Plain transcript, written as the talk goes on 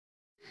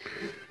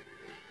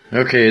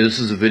Okay, this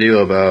is a video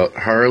about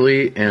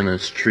Harley and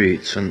his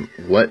treats and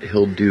what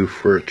he'll do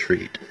for a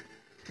treat.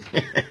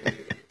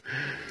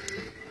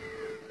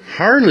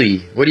 Harley,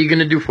 what are you going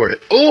to do for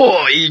it?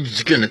 Oh,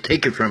 he's going to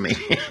take it from me.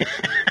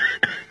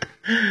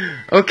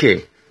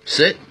 Okay,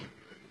 sit.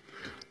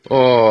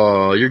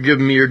 Oh, you're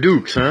giving me your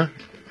dukes, huh?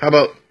 How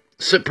about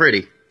sit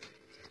pretty?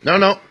 No,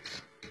 no.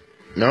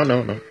 No,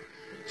 no, no.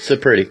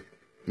 Sit pretty.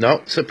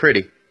 No, sit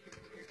pretty.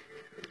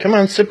 Come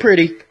on, sit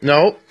pretty.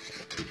 No.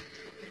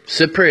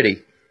 Sit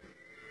pretty.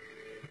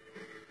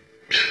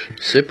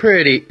 Sit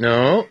pretty.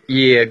 No.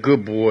 Yeah,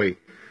 good boy.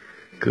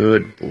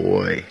 Good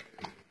boy.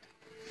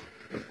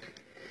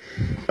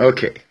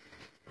 Okay.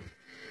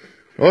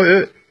 Oh,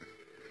 yeah.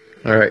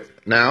 Alright,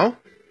 now,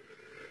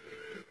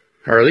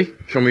 Harley,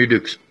 show me your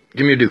dukes.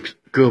 Give me your dukes.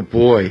 Good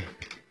boy.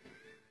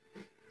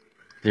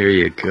 There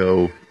you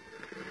go.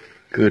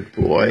 Good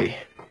boy.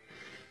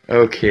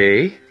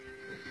 Okay.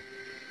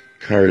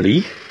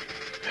 Harley.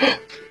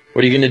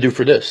 What are you going to do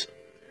for this?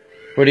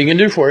 What are you going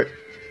to do for it?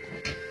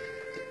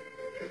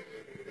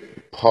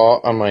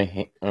 Paw on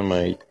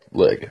my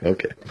leg.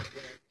 Okay.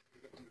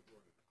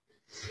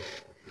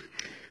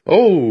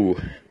 Oh,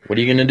 what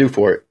are you going to do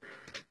for it?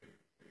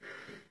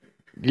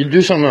 You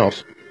do something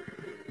else.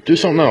 Do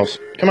something else.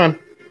 Come on.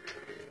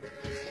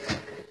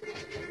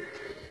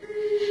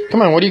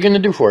 Come on, what are you going to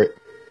do for it?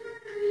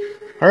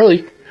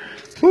 Harley.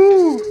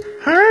 Woo!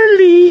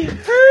 Harley!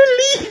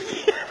 Harley!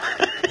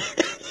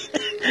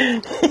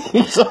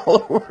 He's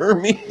all over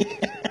me.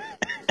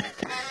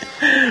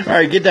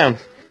 Alright, get down.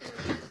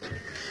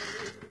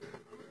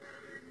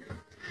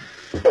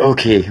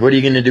 Okay, what are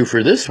you going to do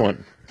for this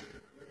one?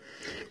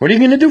 What are you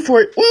going to do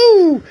for it?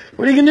 Woo!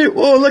 What are you going to do?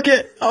 Whoa, look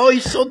at... Oh,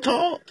 he's so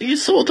tall.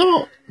 He's so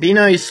tall. Be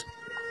nice.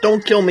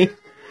 Don't kill me.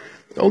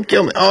 Don't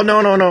kill me. Oh,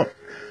 no, no, no.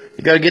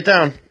 You got to get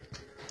down.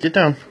 Get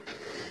down.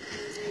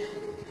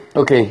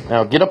 Okay,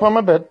 now get up on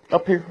my bed.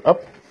 Up here.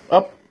 Up.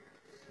 Up.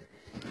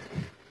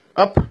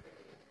 Up.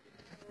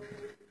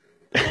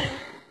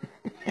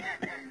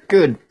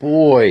 Good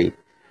boy.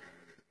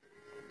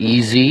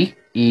 Easy.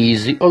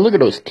 Easy. Oh, look at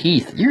those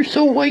teeth. You're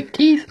so white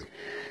teeth.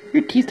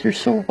 Your teeth are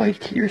so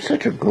white. You're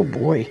such a good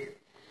boy.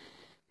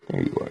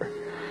 There you are.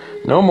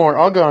 No more.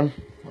 All gone.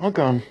 All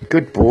gone.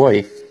 Good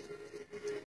boy.